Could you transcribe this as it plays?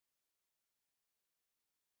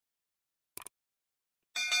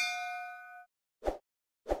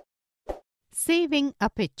Saving a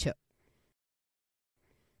picture.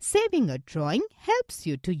 Saving a drawing helps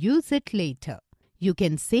you to use it later. You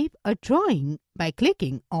can save a drawing by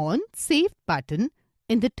clicking on Save button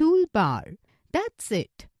in the toolbar. That's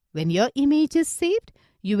it. When your image is saved,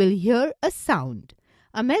 you will hear a sound.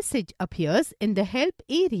 A message appears in the Help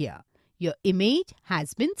area. Your image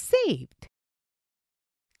has been saved.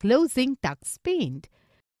 Closing Tux Paint.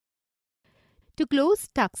 To close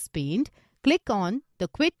Tux Paint, click on the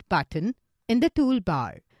Quit button in the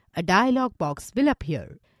toolbar. A dialog box will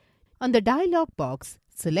appear. On the dialog box,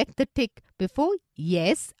 select the tick before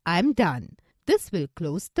Yes, I'm done. This will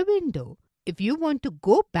close the window. If you want to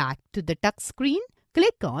go back to the Tux screen,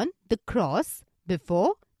 click on the cross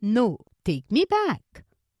before No, take me back.